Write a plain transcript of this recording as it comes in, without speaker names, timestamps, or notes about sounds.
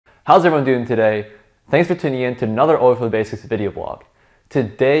How's everyone doing today? Thanks for tuning in to another Oilfield Basics video blog.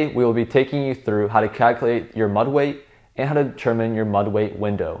 Today we will be taking you through how to calculate your mud weight and how to determine your mud weight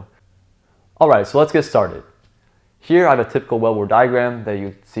window. Alright, so let's get started. Here I have a typical wellbore diagram that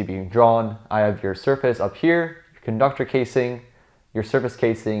you see being drawn. I have your surface up here, your conductor casing, your surface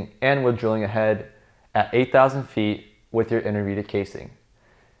casing, and we're drilling ahead at 8,000 feet with your intermediate casing.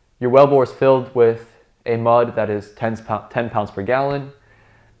 Your wellbore is filled with a mud that is 10 pounds per gallon.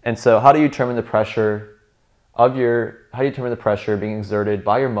 And so how do you determine the pressure being exerted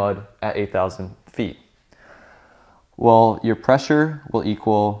by your mud at 8,000 feet? Well, your pressure will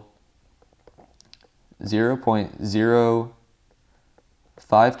equal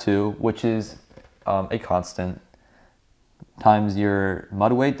 0.052, which is a constant, times your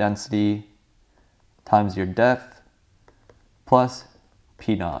mud weight density times your depth plus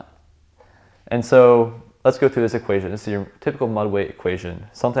P naught. And so let's go through this equation. This is your typical mud weight equation.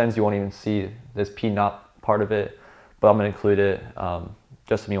 Sometimes you won't even see this P naught part of it, but I'm going to include it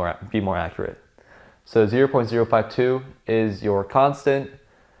just to be more accurate. So 0.052 is your constant.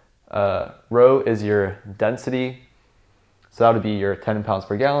 Rho is your density. So that would be your 10 pounds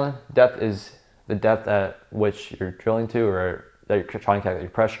per gallon. Depth is the depth at which you're drilling to, or that you're trying to calculate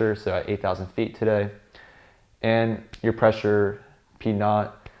your pressure. So at 8,000 feet today. And your pressure, P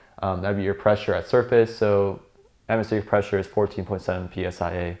naught. That would be your pressure at surface, so atmospheric pressure is 14.7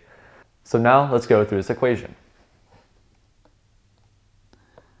 psia. So now let's go through this equation.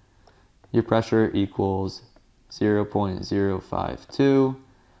 Your pressure equals 0.052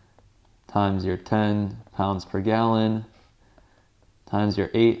 times your 10 pounds per gallon times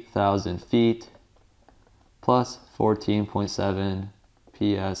your 8,000 feet plus 14.7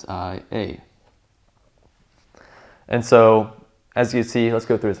 psia. And so as you see, let's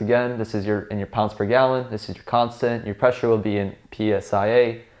go through this again. This is in your pounds per gallon. This is your constant. Your pressure will be in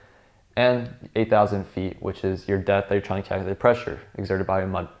psia, and 8,000 feet, which is your depth that you're trying to calculate the pressure exerted by your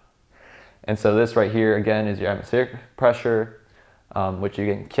mud. And so this right here, again, is your atmospheric pressure, which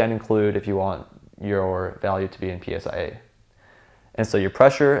you can include if you want your value to be in psia. And so your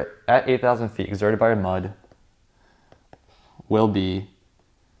pressure at 8,000 feet exerted by your mud will be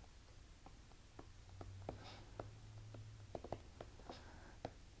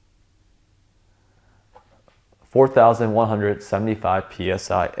 4,175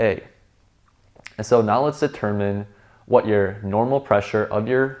 psia. And so now let's determine what your normal pressure of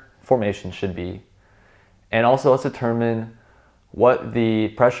your formation should be. And also let's determine what the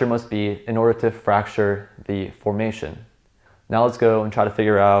pressure must be in order to fracture the formation. Now let's go and try to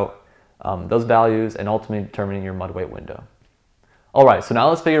figure out those values and ultimately determining your mud weight window. Alright, so now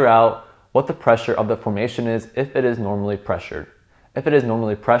let's figure out what the pressure of the formation is if it is normally pressured. If it is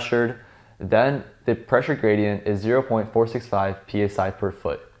normally pressured, then the pressure gradient is 0.465 psi per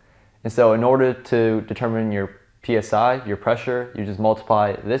foot. And so in order to determine your psi, your pressure, you just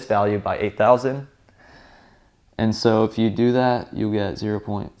multiply this value by 8,000. And so if you do that, you'll get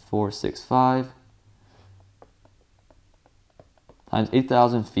 0.465 times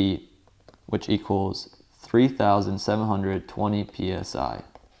 8,000 feet, which equals 3,720 psi.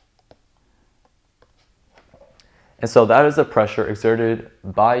 And so that is the pressure exerted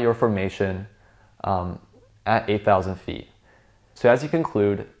by your formation at 8,000 feet. So as you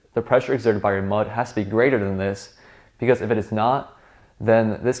conclude, the pressure exerted by your mud has to be greater than this, because if it is not,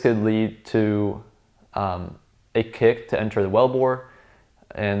 then this could lead to a kick to enter the wellbore,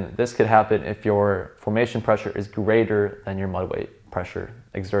 and this could happen if your formation pressure is greater than your mud weight pressure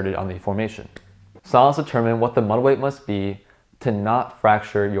exerted on the formation. So now let's determine what the mud weight must be to not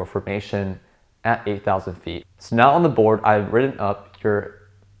fracture your formation at 8,000 feet. So now on the board, I've written up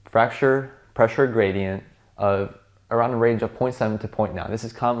your fracture pressure gradient of around a range of 0.7 to 0.9. This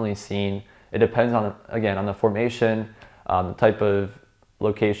is commonly seen. It depends on, again, on the formation, the type of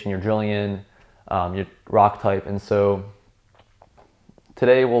location you're drilling in, your rock type. And so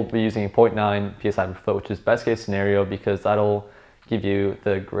today we'll be using 0.9 psi per foot, which is best case scenario because that'll give you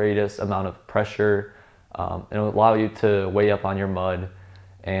the greatest amount of pressure. And it'll allow you to weigh up on your mud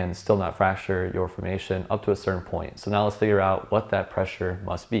and still not fracture your formation up to a certain point. So now let's figure out what that pressure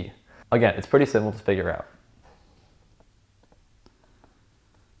must be. Again, it's pretty simple to figure out.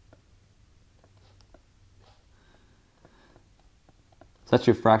 So that's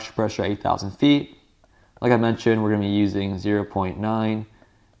your fracture pressure at 8,000 feet. Like I mentioned, we're going to be using 0.9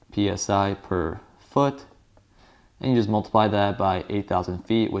 psi per foot. And you just multiply that by 8,000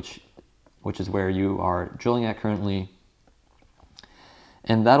 feet, which is where you are drilling at currently.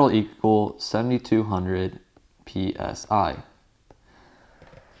 And that'll equal 7,200 psi.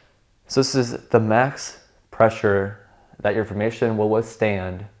 So this is the max pressure that your formation will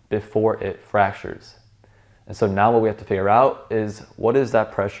withstand before it fractures. And so now what we have to figure out is, what is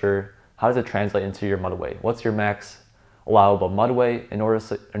that pressure? How does it translate into your mud weight? What's your max allowable mud weight in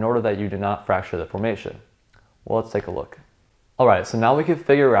order that you do not fracture the formation? Well, let's take a look. All right, so now we can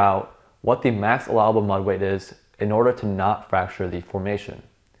figure out what the max allowable mud weight is in order to not fracture the formation.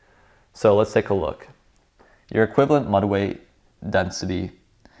 So let's take a look. Your equivalent mud weight density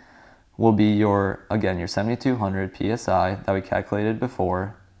will be your 7,200 psi that we calculated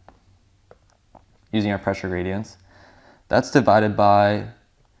before using our pressure gradients. That's divided by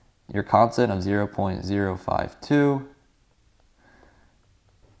your constant of 0.052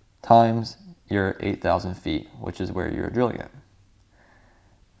 times your 8,000 feet, which is where you're drilling at.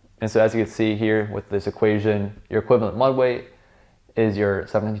 And so as you can see here with this equation, your equivalent mud weight is your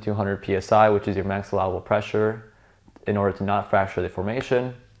 7,200 psi, which is your max allowable pressure in order to not fracture the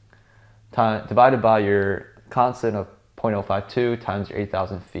formation, divided by your constant of 0.052 times your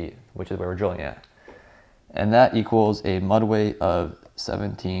 8,000 feet, which is where we're drilling at. And that equals a mud weight of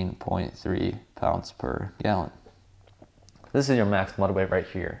 17.3 pounds per gallon. This is your max mud weight right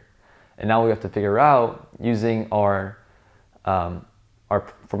here. And now we have to figure out, using our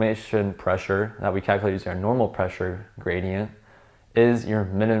formation pressure that we calculate using our normal pressure gradient, is your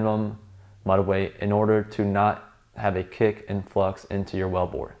minimum mud weight in order to not have a kick influx into your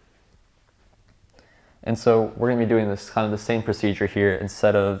wellbore. And so we're going to be doing this kind of the same procedure here.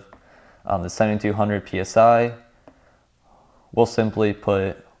 Instead of the 7,200 psi, we'll simply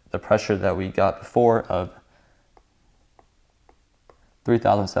put the pressure that we got before of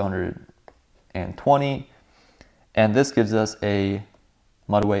 3,720, and this gives us a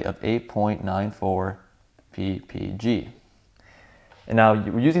mud weight of 8.94 ppg. And now,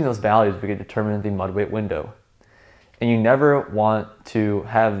 using those values, we can determine the mud weight window. And you never want to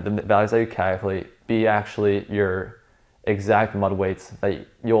have the values that you calculate be actually your exact mud weights that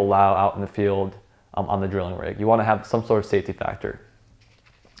you'll allow out in the field on the drilling rig. You want to have some sort of safety factor.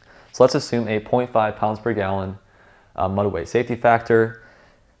 So let's assume a 0.5 pounds per gallon mud weight safety factor.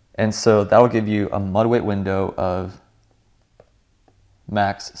 And so that will give you a mud weight window of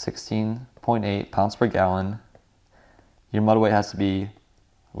max 16.8 pounds per gallon. Your mud weight has to be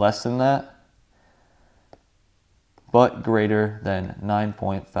less than that, but greater than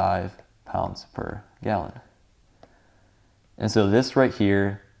 9.5 pounds per gallon. And so this right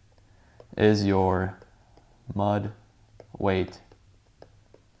here is your mud weight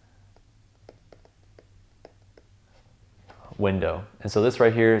window. And so this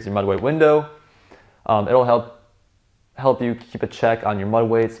right here is your mud weight window. It'll help you keep a check on your mud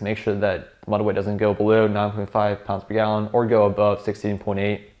weights, make sure that mud weight doesn't go below 9.5 pounds per gallon or go above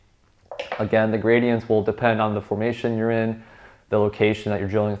 16.8. Again, the gradients will depend on the formation you're in, the location that you're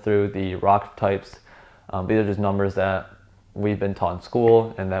drilling through, the rock types. These are just numbers that we've been taught in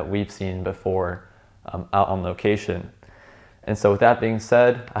school and that we've seen before out on location. And so with that being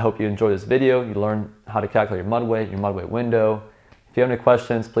said, I hope you enjoyed this video. You learned how to calculate your mud weight window. If you have any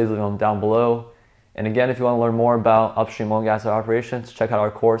questions, please leave them down below. And again, if you want to learn more about upstream oil and gas operations, check out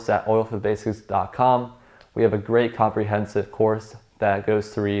our course at oilfieldbasics.com. We have a great comprehensive course that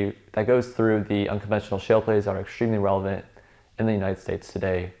goes through the unconventional shale plays that are extremely relevant in the United States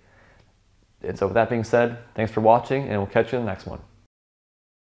today. And so with that being said, thanks for watching, and we'll catch you in the next one.